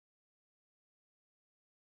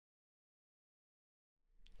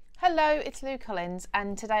Hello, it's Lou Collins,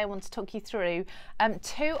 and today I want to talk you through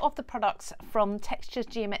two of the products from Textures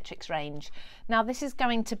Geometrics range. Now this is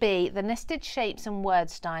going to be the Nested Shapes and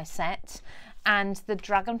Words die set and the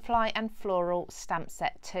Dragonfly and Floral stamp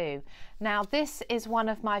set too. Now this is one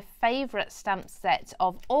of my favourite stamp sets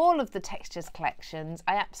of all of the Textures collections.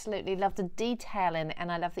 I absolutely love the detail in it,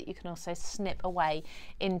 and I love that you can also snip away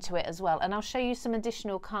into it as well. And I'll show you some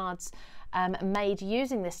additional cards made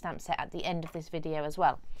using this stamp set at the end of this video as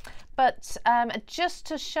well. But just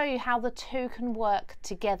to show you how the two can work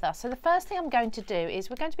together. So the first thing I'm going to do is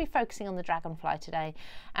we're going to be focusing on the Dragonfly today,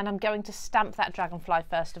 and I'm going to stamp that Dragonfly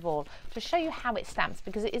first of all to show you how it stamps,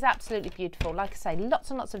 because it is absolutely beautiful. Like I say, lots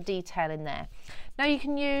and lots of detail in there. Now you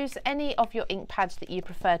can use any of your ink pads that you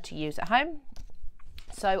prefer to use at home.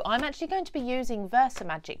 So I'm actually going to be using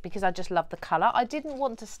Versamagic because I just love the colour. I didn't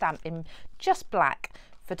want to stamp in just black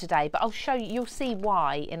for today, but I'll show you, you'll see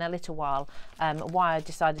why in a little while, why I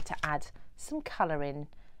decided to add some colour in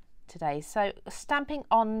today. So stamping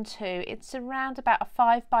onto, it's around about a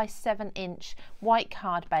 5 by 7 inch white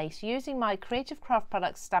card base using my Creative Craft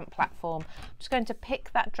Products stamp platform. I'm just going to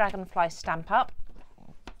pick that Dragonfly stamp up.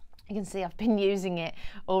 You can see I've been using it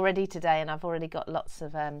already today, and I've already got lots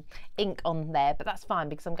of ink on there, but that's fine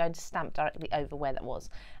because I'm going to stamp directly over where that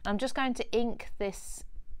was. And I'm just going to ink this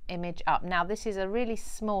image up. Now this is a really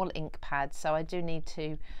small ink pad, so I do need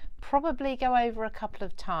to probably go over a couple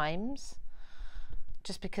of times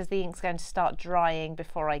just because the ink's going to start drying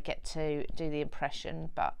before I get to do the impression,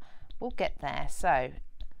 but we'll get there. So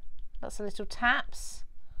lots of little taps.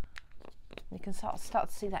 You can start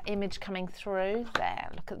to see that image coming through there.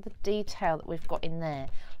 Look at the detail that we've got in there.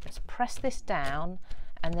 Let's press this down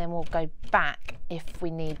and then we'll go back if we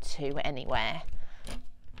need to anywhere.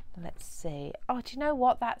 Let's see. Oh, do you know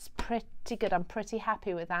what? That's pretty good. I'm pretty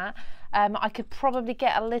happy with that. I could probably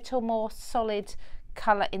get a little more solid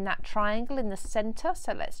colour in that triangle in the centre.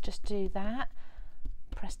 So let's just do that.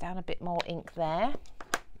 Press down a bit more ink there.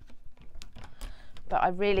 But I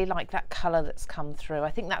really like that colour that's come through.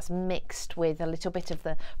 I think that's mixed with a little bit of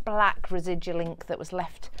the black residual ink that was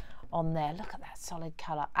left on there. Look at that solid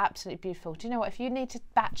colour, absolutely beautiful. Do you know what, if you need to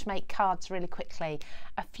batch make cards really quickly,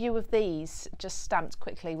 a few of these just stamped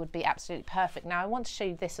quickly would be absolutely perfect. Now I want to show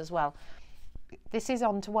you this as well. This is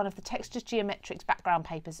onto one of the Textures Geometrics background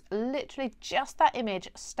papers. Literally just that image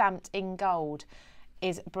stamped in gold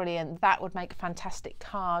is brilliant. That would make a fantastic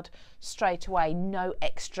card straight away. No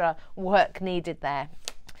extra work needed there.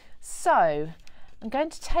 So I'm going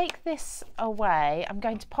to take this away. I'm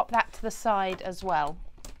going to pop that to the side as well.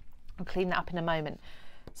 I'll clean that up in a moment.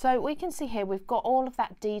 So we can see here we've got all of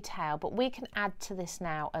that detail, but we can add to this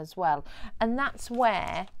now as well. And that's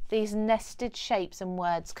where these nested shapes and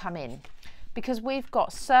words come in, because we've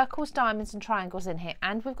got circles, diamonds and triangles in here,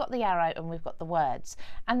 and we've got the arrow and we've got the words,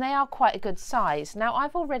 and they are quite a good size. Now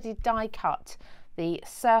I've already die cut the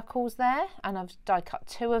circles there, and I've die cut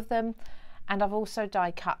 2 of them, and I've also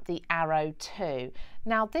die cut the arrow too.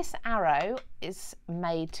 Now this arrow is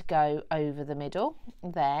made to go over the middle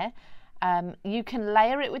there. You can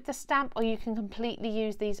layer it with the stamp, or you can completely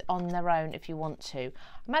use these on their own if you want to.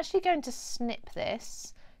 I'm actually going to snip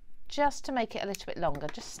this just to make it a little bit longer.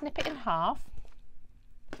 Just snip it in half.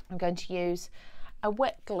 I'm going to use a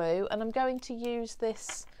wet glue, and I'm going to use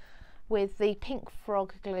this with the Pink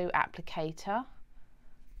Frog glue applicator.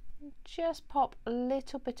 Just pop a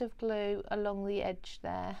little bit of glue along the edge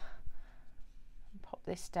there and pop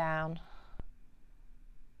this down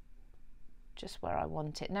just where I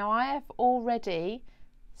want it. Now I have already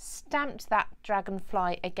stamped that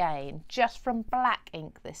Dragonfly again, just from black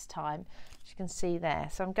ink this time, as you can see there.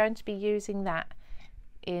 So I'm going to be using that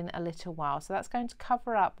in a little while. So that's going to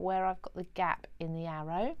cover up where I've got the gap in the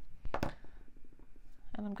arrow,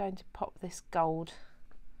 and I'm going to pop this gold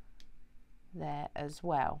there as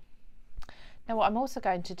well. Now what I'm also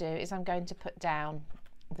going to do is I'm going to put down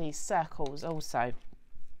these circles also.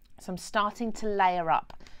 So I'm starting to layer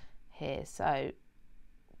up here. So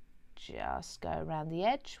just go around the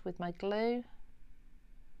edge with my glue.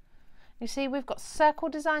 You see we've got circle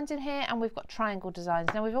designs in here and we've got triangle designs.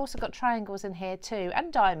 Now we've also got triangles in here too,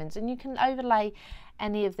 and diamonds, and you can overlay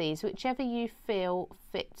any of these, whichever you feel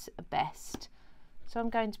fits best. So I'm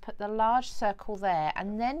going to put the large circle there,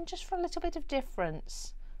 and then just for a little bit of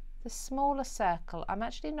difference, the smaller circle, I'm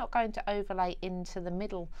actually not going to overlay into the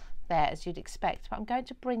middle there as you'd expect, but I'm going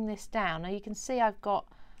to bring this down. Now you can see I've got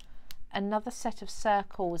another set of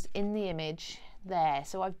circles in the image there,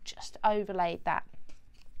 so I've just overlaid that.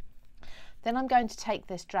 Then I'm going to take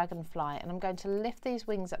this Dragonfly and I'm going to lift these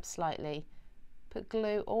wings up slightly, put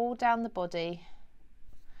glue all down the body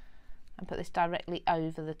and put this directly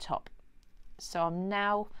over the top. So I'm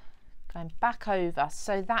now Going back over,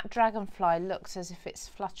 so that dragonfly looks as if it's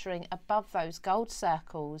fluttering above those gold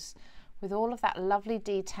circles with all of that lovely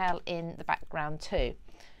detail in the background too.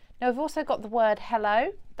 Now we've also got the word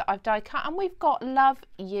hello that I've die cut, and we've got love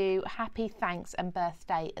you, happy, thanks and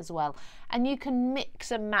birthday as well. And you can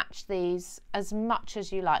mix and match these as much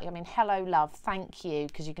as you like. I mean, hello, love, thank you,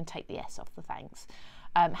 because you can take the S off the thanks.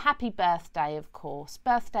 Happy birthday, of course,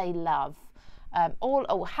 birthday love,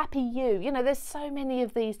 happy you. You know, there's so many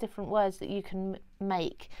of these different words that you can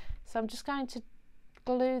make. So I'm just going to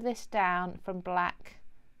glue this down from black.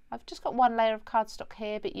 I've just got one layer of cardstock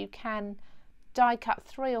here, but you can die cut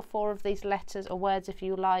 3 or 4 of these letters or words if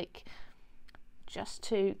you like, just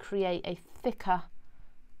to create a thicker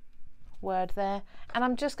word there. And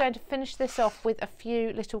I'm just going to finish this off with a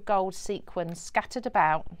few little gold sequins scattered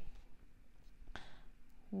about.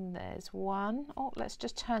 And there's one. Oh, let's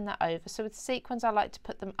just turn that over. So with sequins, I like to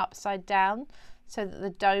put them upside down so that the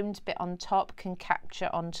domed bit on top can capture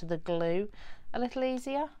onto the glue a little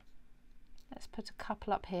easier. Let's put a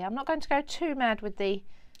couple up here. I'm not going to go too mad with the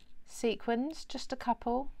sequins, just a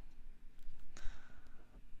couple.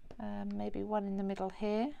 Maybe one in the middle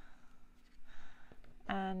here.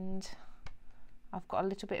 And I've got a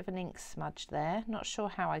little bit of an ink smudge there. Not sure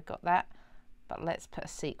how I got that, but let's put a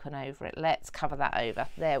sequin over it. Let's cover that over.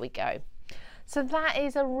 There we go. So that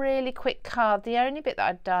is a really quick card. The only bit that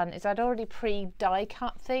I'd done is I'd already pre-die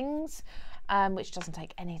cut things, which doesn't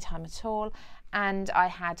take any time at all. And I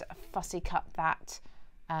had fussy cut that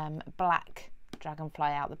black dragonfly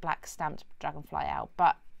out, the black stamped dragonfly out.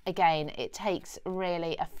 But again, it takes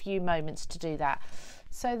really a few moments to do that.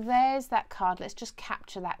 So there's that card. Let's just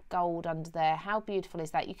capture that gold under there. How beautiful is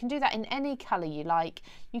that? You can do that in any colour you like.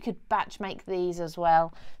 You could batch make these as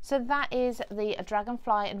well. So that is the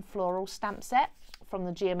Dragonfly and Floral stamp set from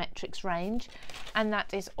the Geometrics range. And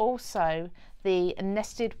that is also the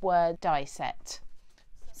nested word die set.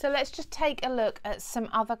 So let's just take a look at some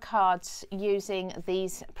other cards using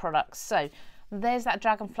these products. So there's that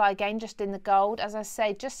dragonfly again, just in the gold. As I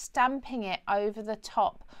say, just stamping it over the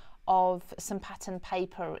top of some pattern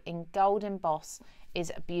paper in gold emboss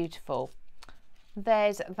is beautiful.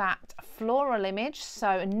 There's that floral image,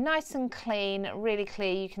 so nice and clean, really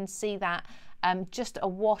clear. You can see that just a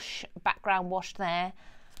wash, background wash there.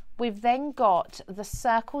 We've then got the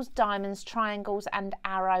circles, diamonds, triangles and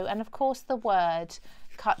arrow, and of course the word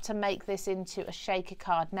cut to make this into a shaker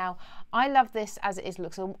card. Now I love this as it is.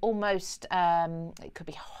 Looks almost it could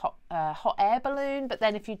be hot air balloon, but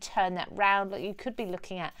then if you turn that round, you could be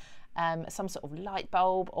looking at some sort of light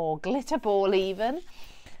bulb or glitter ball even.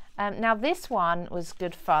 Now this one was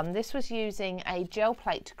good fun. This was using a gel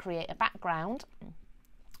plate to create a background,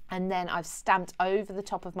 and then I've stamped over the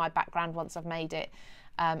top of my background once I've made it.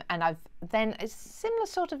 And I've then a similar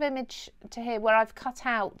sort of image to here where I've cut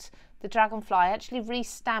out the dragonfly. I actually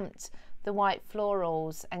re-stamped the white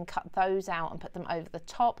florals and cut those out and put them over the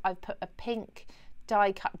top. I've put a pink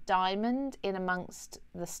die cut diamond in amongst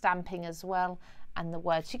the stamping as well and the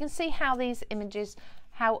words. You can see how these images,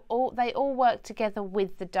 how they all work together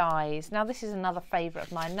with the dies. Now this is another favourite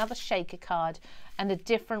of mine, another shaker card, and a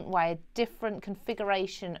different way, a different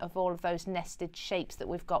configuration of all of those nested shapes that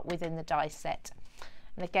we've got within the die set.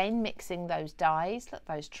 And again, mixing those dies, look,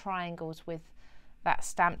 those triangles with that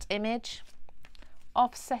stamped image,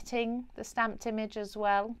 offsetting the stamped image as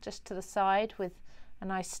well, just to the side with a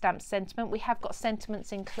nice stamped sentiment. We have got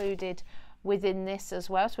sentiments included within this as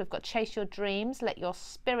well. So we've got chase your dreams, let your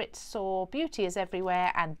spirit soar, beauty is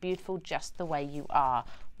everywhere, and beautiful just the way you are,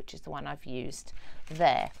 which is the one I've used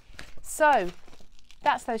there. So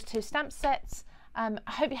that's those two stamp sets. I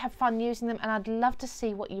hope you have fun using them, and I'd love to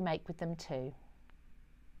see what you make with them too.